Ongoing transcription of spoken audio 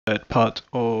third part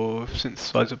of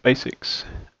synthesizer basics.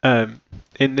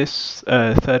 In this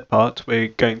third part, we're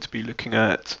going to be looking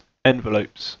at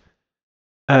envelopes.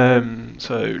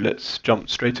 So let's jump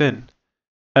straight in.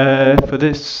 For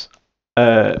this,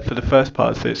 for the first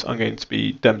part of this, I'm going to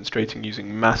be demonstrating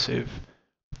using Massive,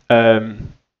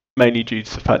 mainly due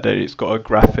to the fact that it's got a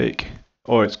graphic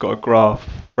or it's got a graph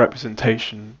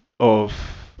representation of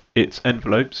its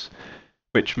envelopes,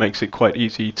 which makes it quite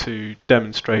easy to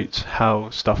demonstrate how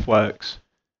stuff works.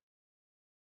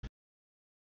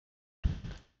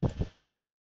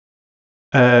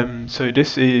 So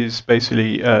this is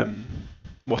basically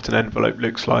what an envelope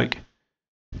looks like.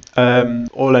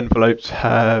 All envelopes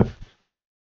have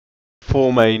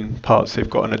four main parts. They've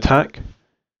got an attack,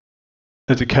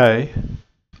 a decay,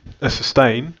 a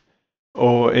sustain,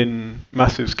 or in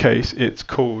Massive's case, it's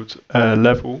called a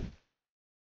level,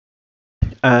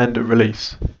 and a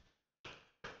release.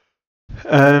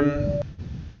 The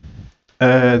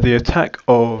attack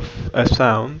of a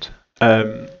sound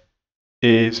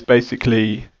is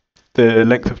basically the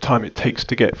length of time it takes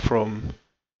to get from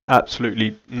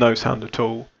absolutely no sound at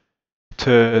all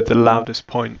to the loudest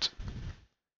point.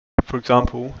 For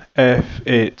example, if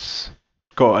it's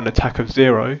got an attack of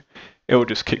 0, it will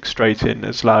just kick straight in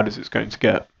as loud as it's going to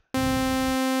get.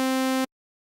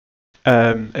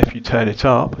 If you turn it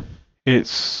up,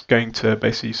 it's going to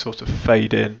basically sort of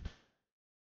fade in.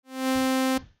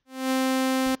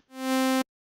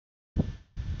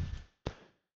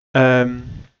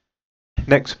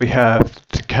 Next we have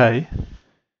decay,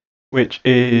 which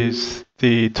is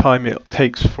the time it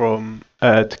takes from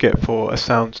to get for a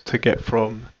sound to get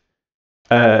from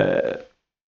the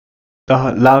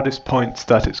loudest point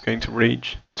that it's going to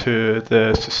reach to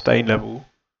the sustain level.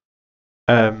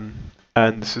 And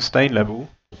the sustain level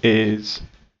is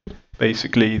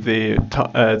basically the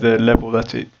level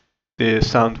that the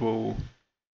sound will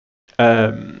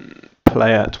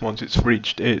play at once it's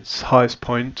reached its highest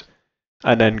point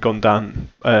and then gone down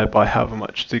by however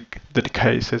much the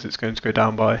decay says it's going to go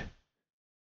down by.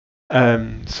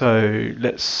 So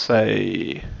let's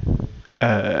say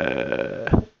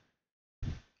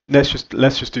let's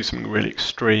just do something really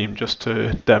extreme just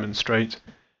to demonstrate.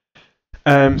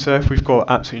 So if we've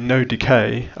got absolutely no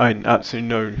decay, absolutely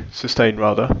no sustain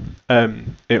rather, the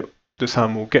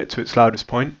sound will get to its loudest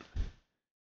point.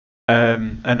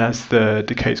 And as the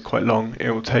decay is quite long,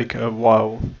 it will take a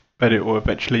while, but it will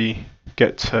eventually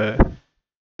get to,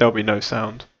 there'll be no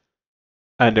sound,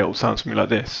 and it will sound something like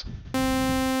this.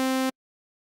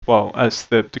 Well, as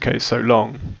the decay is so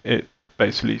long, it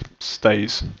basically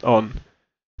stays on,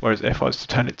 whereas if I was to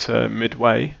turn it to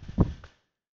midway,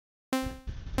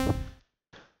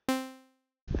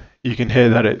 you can hear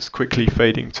that it's quickly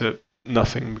fading to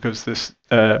nothing because there's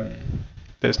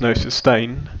no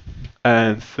sustain,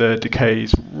 and the decay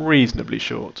is reasonably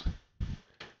short.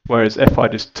 Whereas if I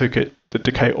just took the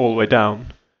decay all the way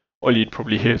down, all you'd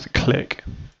probably hear is a click.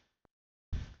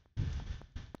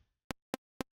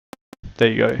 There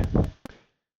you go.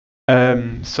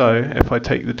 So if I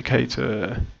take the decay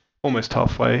to almost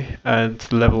halfway and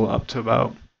the level up to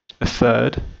about a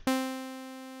third,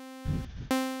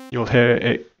 you'll hear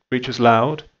it reaches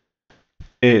loud.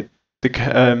 The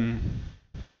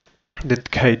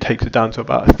decay takes it down to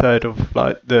about a third of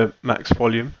like the max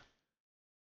volume,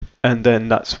 and then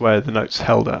that's where the note's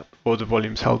held at, or the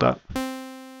volume's held at.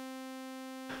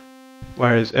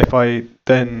 Whereas if I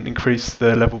then increase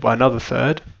the level by another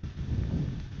third,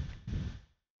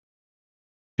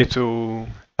 it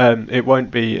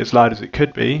won't be as loud as it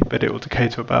could be, but it will decay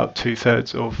to about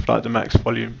 2/3 of like the max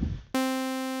volume.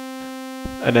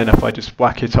 And then if I just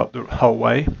whack it up the whole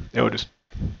way, it will just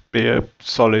be a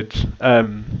solid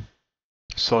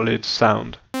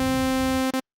sound.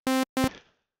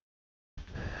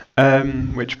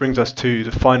 Which brings us to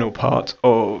the final part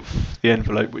of the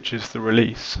envelope, which is the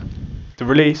release. The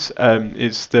release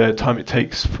is the time it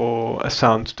takes for a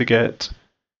sound to get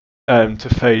to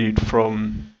fade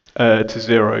from to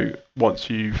 0 once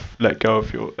you've let go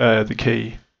of your the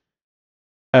key.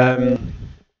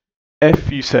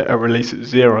 If you set a release at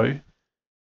 0,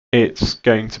 it's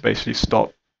going to basically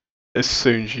stop as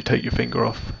soon as you take your finger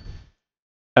off.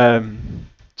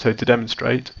 So to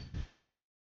demonstrate,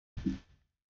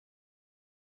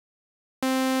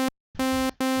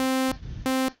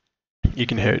 you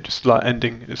can hear it just like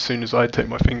ending as soon as I take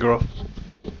my finger off.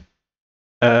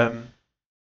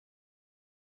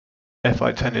 If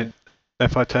I turn it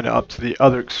up to the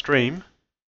other extreme,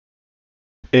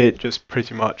 it just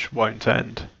pretty much won't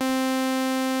end.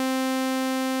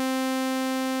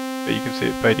 But you can see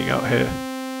it fading out here.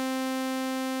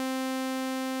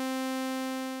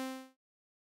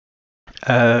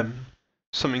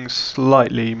 something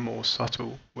slightly more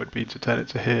subtle would be to turn it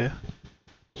to here.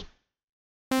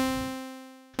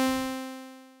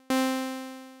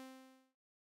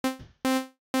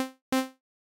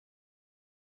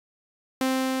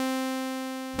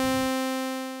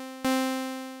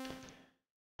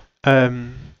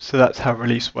 So that's how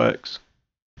release works.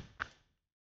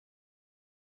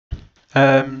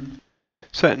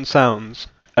 Certain sounds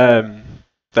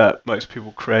that most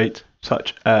people create,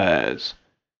 such as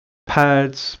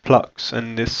pads, plucks,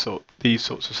 and these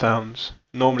sorts of sounds,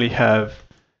 normally have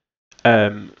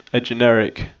a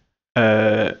generic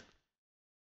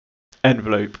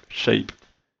envelope shape.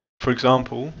 For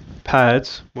example,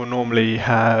 pads will normally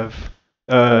have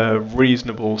a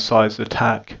reasonable sized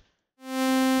attack,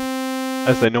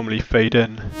 as they normally fade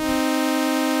in.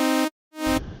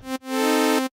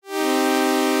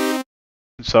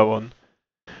 And so on.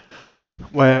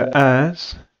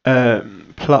 Whereas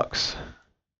plucks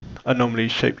are normally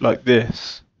shaped like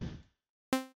this.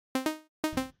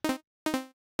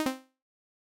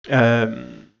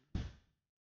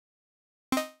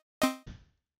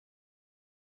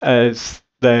 As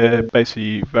they're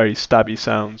basically very stabby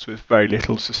sounds with very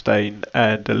little sustain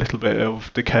and a little bit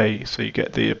of decay, so you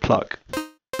get the pluck.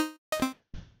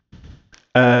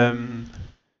 And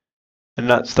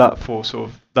that's that for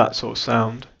that sort of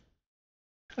sound.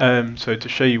 So to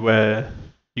show you where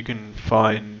you can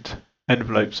find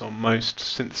envelopes on most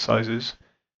synthesizers,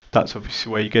 that's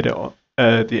obviously where you get it on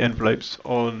the envelopes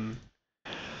on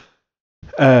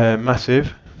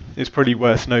Massive. It's probably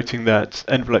worth noting that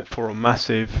envelope 4 on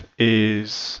Massive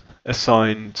is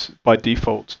assigned by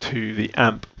default to the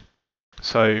amp.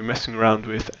 So messing around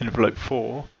with envelope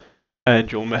 4 and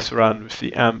you'll mess around with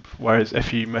the amp, whereas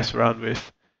if you mess around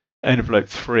with envelope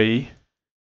 3,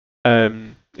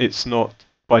 it's not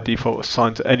by default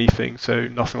assigned to anything, so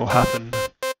nothing will happen.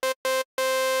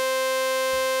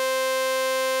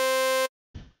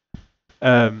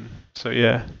 So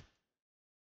yeah.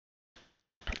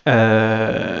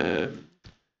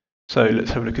 So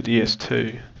let's have a look at the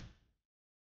ES2.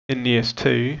 In the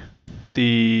ES2,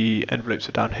 the envelopes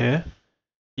are down here.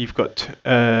 You've got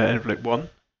envelope 1,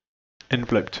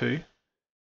 envelope 2,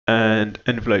 and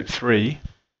envelope 3.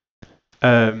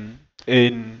 On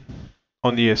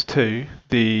the ES2,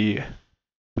 the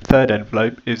third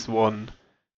envelope is the one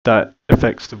that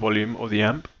affects the volume of the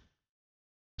amp.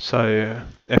 So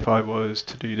if I was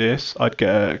to do this, I'd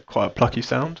get quite a plucky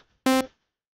sound.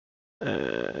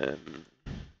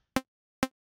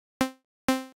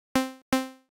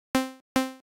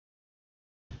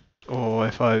 Or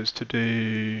if I was to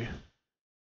do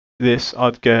this,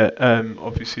 I'd get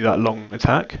obviously that long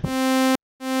attack.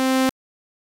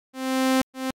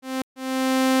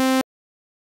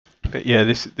 But yeah,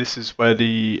 this is where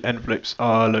the envelopes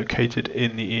are located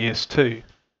in the ES2.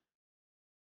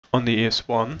 On the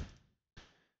ES1,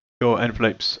 your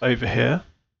envelope's over here.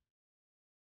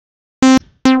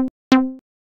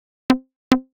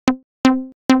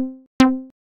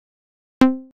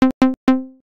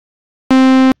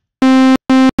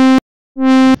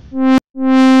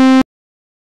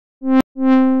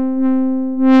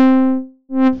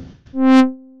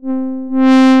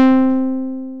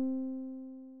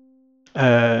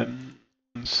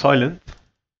 Silent,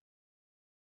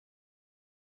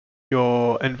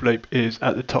 your envelope is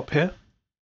at the top here.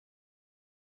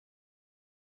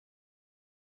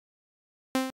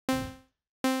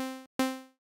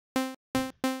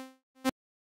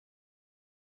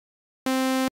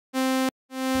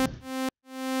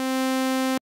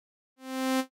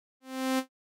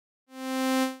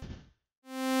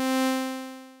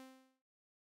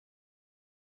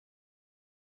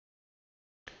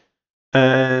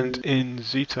 And in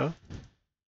Zeta,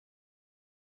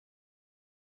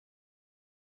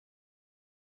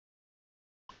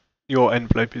 your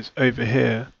envelope is over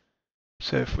here.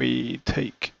 So if we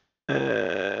take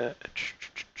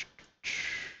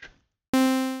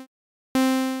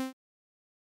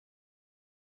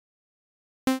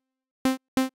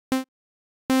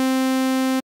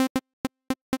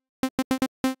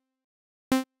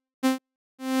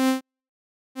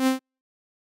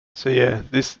so yeah,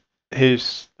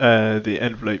 here's the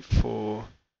envelope for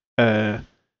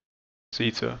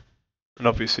Zeta, and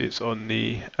obviously it's on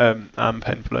the AMP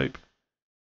envelope.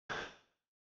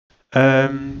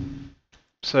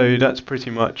 So that's pretty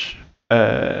much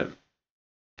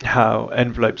how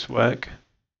envelopes work.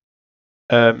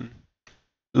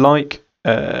 Like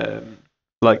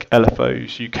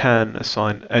LFOs, you can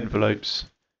assign envelopes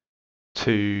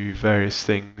to various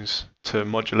things to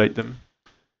modulate them.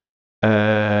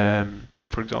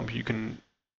 For example, you can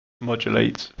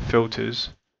modulate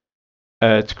filters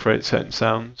to create certain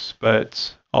sounds,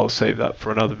 but I'll save that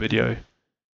for another video.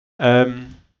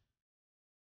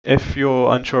 If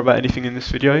you're unsure about anything in this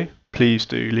video, please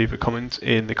do leave a comment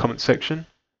in the comment section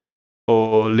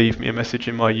or leave me a message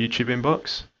in my YouTube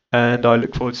inbox, and I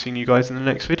look forward to seeing you guys in the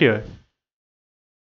next video.